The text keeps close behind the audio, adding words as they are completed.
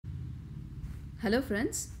Hello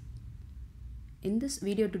friends, in this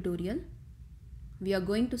video tutorial we are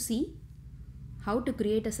going to see how to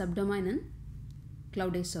create a subdomain in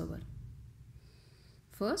Cloudways server.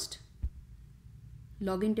 First,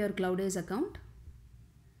 log into your Cloudways account,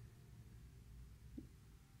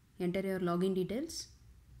 enter your login details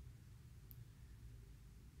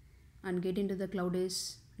and get into the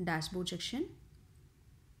Cloudways Dashboard section.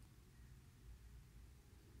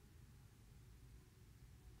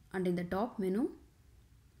 And in the top menu,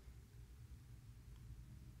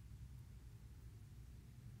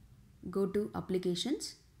 go to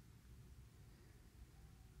Applications.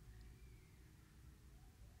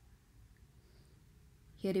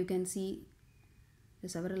 Here you can see the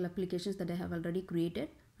several applications that I have already created.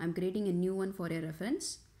 I am creating a new one for your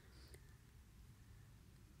reference.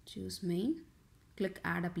 Choose Main, click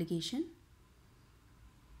Add Application.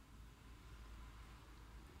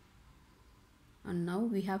 And now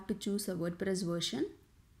we have to choose a WordPress version.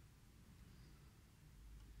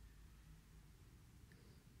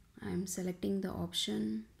 I am selecting the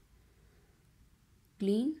option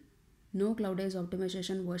Clean, No Cloudways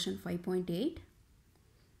Optimization version 5.8,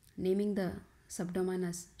 naming the subdomain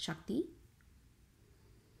as Shakti,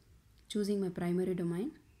 choosing my primary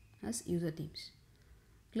domain as User Themes.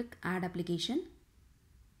 Click Add Application.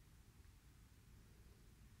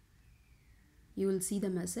 You will see the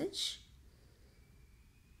message.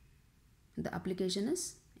 The application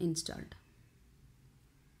is installed.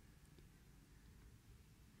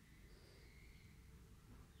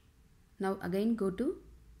 Now again go to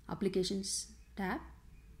Applications tab.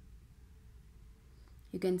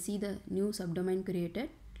 You can see the new subdomain created.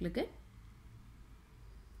 Click it.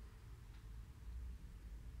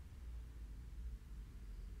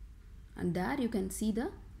 And there you can see the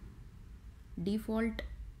default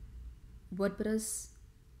WordPress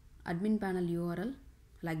admin panel URL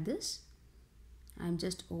like this. I am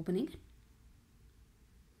just opening it.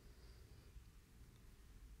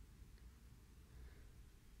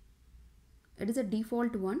 It is a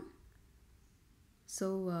default one,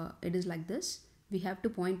 so it is like this. We have to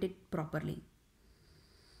point it properly.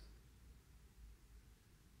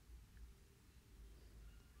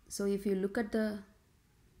 So if you look at the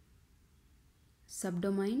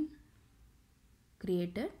subdomain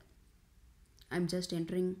created, I'm just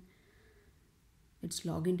entering its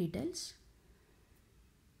login details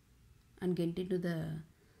and get into the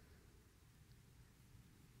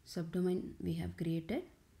subdomain we have created.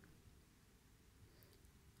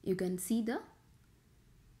 You can see the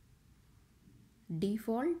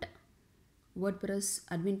default WordPress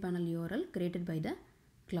admin panel URL created by the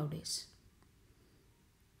Cloudways.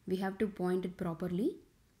 We have to point it properly.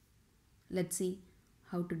 Let's see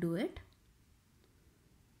how to do it.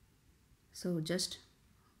 So just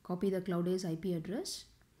copy the Cloudways IP address.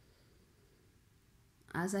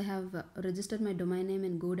 As I have registered my domain name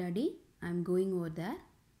in GoDaddy, I am going over there.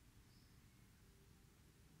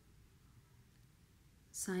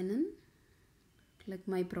 Sign in, click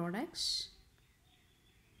My Products,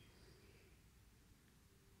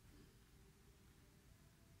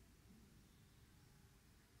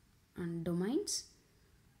 and Domains,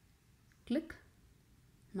 click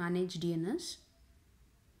Manage DNS.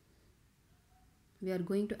 We are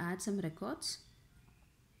going to add some records.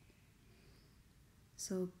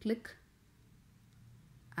 So click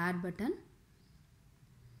Add button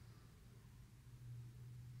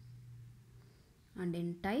and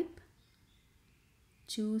in type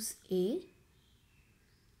choose A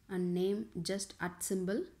and name just @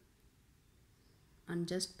 symbol and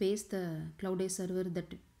just paste the Cloudways server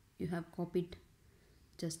that you have copied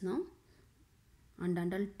just now, and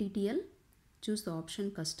under TTL choose the option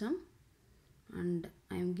Custom and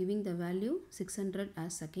I am giving the value 600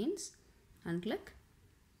 as seconds and click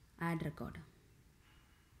Add Record.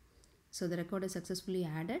 So the record is successfully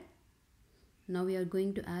added. Now we are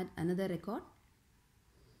going to add another record.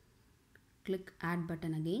 Click Add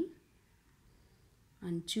button again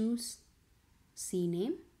and choose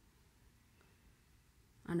CNAME,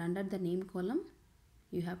 and under the name column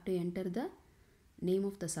you have to enter the name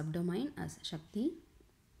of the subdomain as Shakti,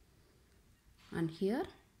 and here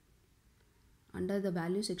under the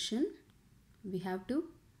value section we have to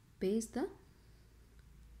paste the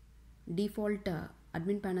default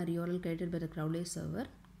admin panel URL created by the Cloudways server.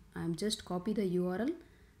 I am just copy the URL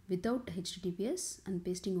without HTTPS and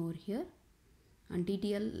pasting over here, and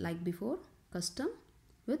TTL like before, custom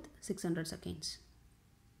with 600 seconds.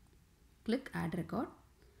 Click Add Record.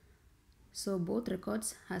 So both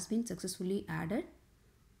records has been successfully added.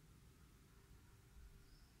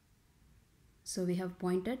 So we have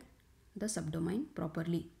pointed the subdomain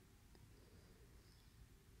properly.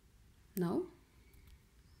 Now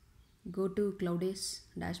go to Cloudways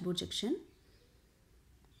Dashboard section,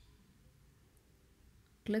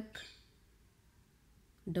 click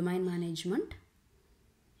Domain Management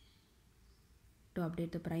to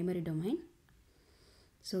update the primary domain.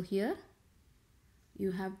 So here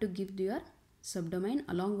you have to give your subdomain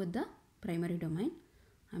along with the primary domain.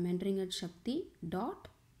 I'm entering at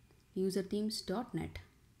shakti.userthemes.net.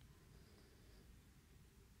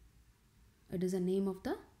 It is the name of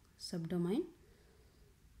the subdomain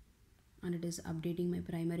and it is updating my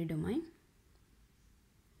primary domain.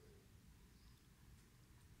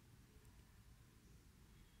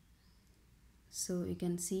 So you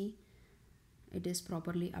can see it is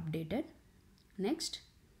properly updated. Next,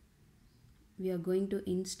 we are going to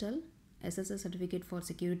install SSL certificate for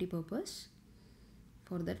security purpose.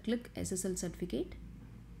 For that, click SSL certificate,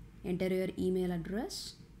 enter your email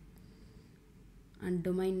address and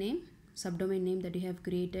domain name, subdomain name that you have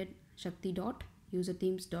created,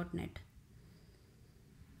 shakti.userthemes.net.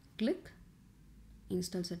 Click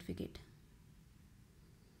install certificate.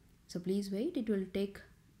 So please wait, it will take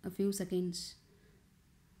a few seconds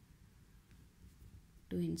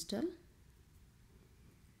to install.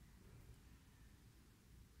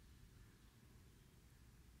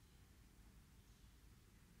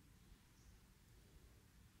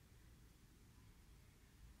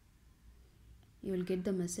 You will get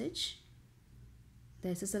the message, the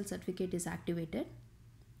SSL certificate is activated.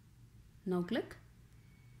 Now click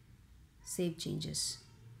Save Changes.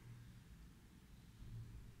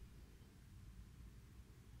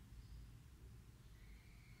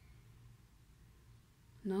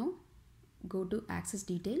 Now go to Access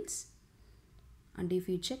Details, and if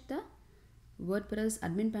you check the WordPress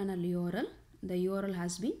admin panel URL, the URL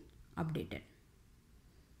has been updated.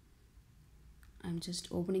 I'm just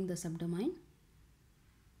opening the subdomain,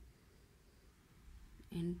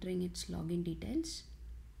 entering its login details.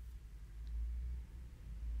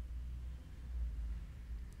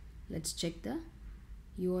 Let's check the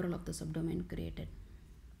URL of the subdomain created.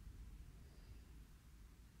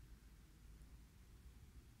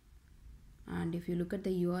 And if you look at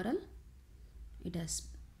the URL, it has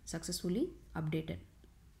successfully updated,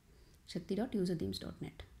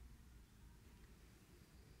 shakti.userthemes.net.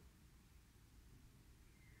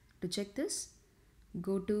 To check this,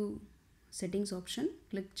 go to Settings option,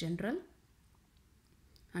 click General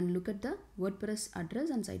and look at the WordPress address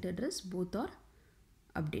and site address, both are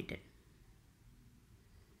updated.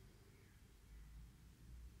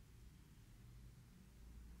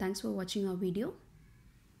 Thanks for watching our video.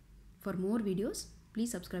 For more videos,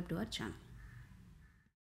 please subscribe to our channel.